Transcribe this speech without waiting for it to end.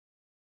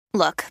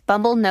Look,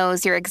 Bumble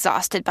knows you're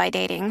exhausted by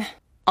dating.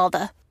 All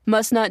the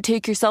must not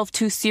take yourself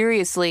too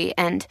seriously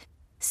and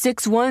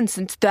 6'1"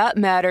 since that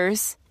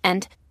matters.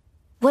 And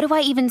what do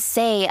I even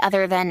say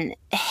other than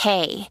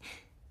hey?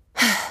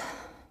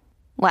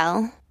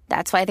 Well,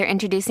 that's why they're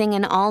introducing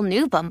an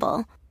all-new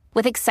Bumble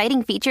with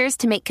exciting features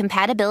to make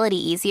compatibility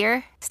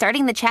easier,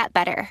 starting the chat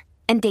better,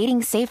 and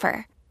dating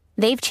safer.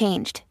 They've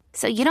changed,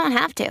 so you don't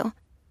have to.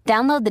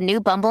 Download the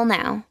new Bumble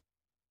now.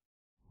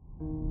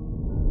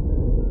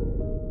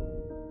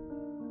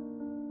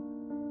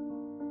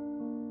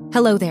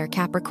 Hello there,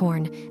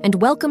 Capricorn, and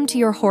welcome to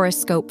your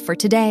horoscope for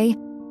today,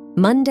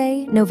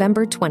 Monday,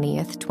 November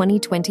 20th,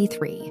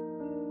 2023.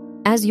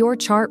 As your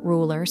chart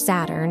ruler,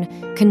 Saturn,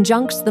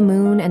 conjuncts the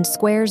moon and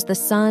squares the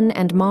sun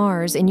and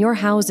Mars in your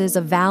houses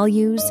of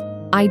values,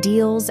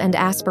 ideals, and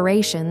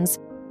aspirations,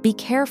 be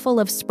careful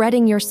of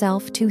spreading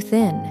yourself too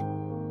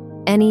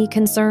thin. Any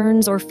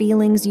concerns or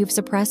feelings you've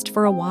suppressed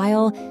for a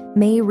while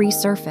may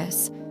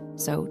resurface,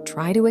 so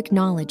try to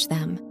acknowledge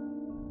them.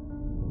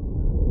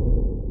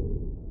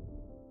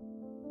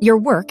 Your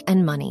work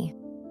and money.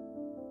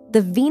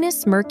 The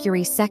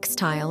Venus-Mercury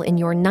sextile in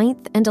your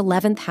 9th and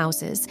 11th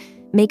houses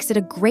makes it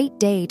a great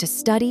day to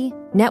study,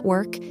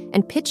 network,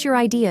 and pitch your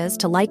ideas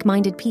to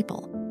like-minded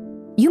people.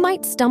 You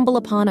might stumble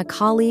upon a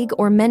colleague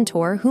or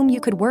mentor whom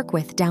you could work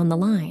with down the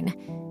line.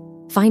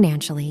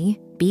 Financially,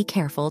 be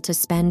careful to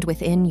spend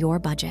within your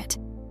budget.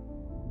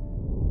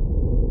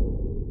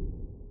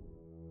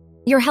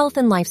 Your health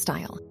and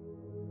lifestyle.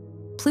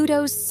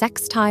 Pluto's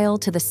sextile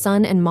to the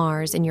Sun and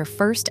Mars in your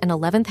 1st and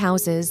 11th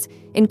houses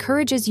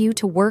encourages you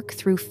to work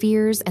through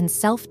fears and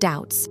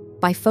self-doubts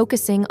by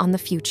focusing on the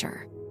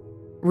future.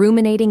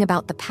 Ruminating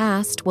about the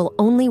past will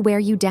only wear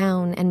you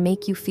down and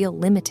make you feel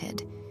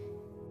limited.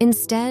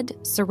 Instead,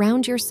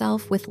 surround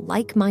yourself with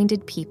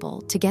like-minded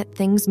people to get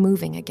things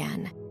moving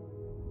again.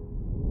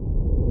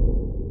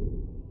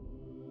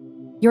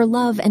 Your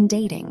love and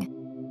dating.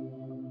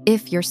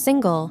 If you're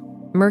single,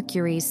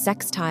 Mercury's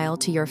sextile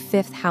to your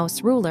 5th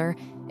house ruler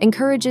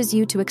encourages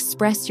you to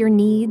express your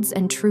needs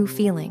and true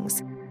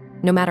feelings.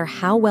 No matter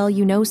how well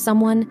you know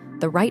someone,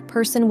 the right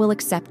person will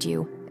accept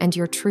you and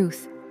your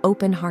truth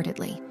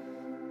open-heartedly.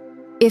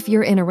 If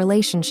you're in a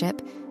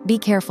relationship, be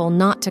careful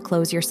not to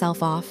close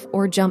yourself off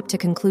or jump to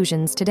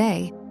conclusions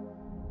today.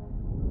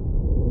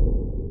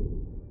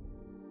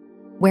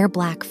 Wear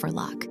black for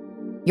luck.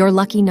 Your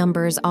lucky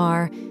numbers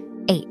are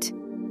 8,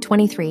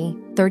 23,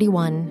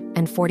 31,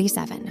 and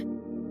 47.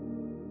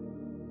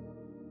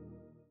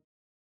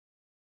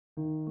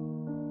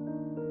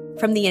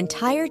 From the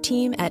entire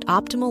team at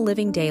Optimal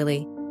Living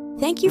Daily,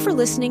 thank you for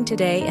listening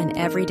today and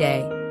every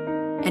day.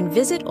 And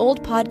visit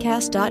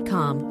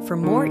oldpodcast.com for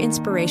more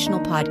inspirational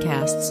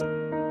podcasts.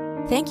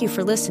 Thank you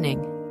for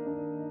listening.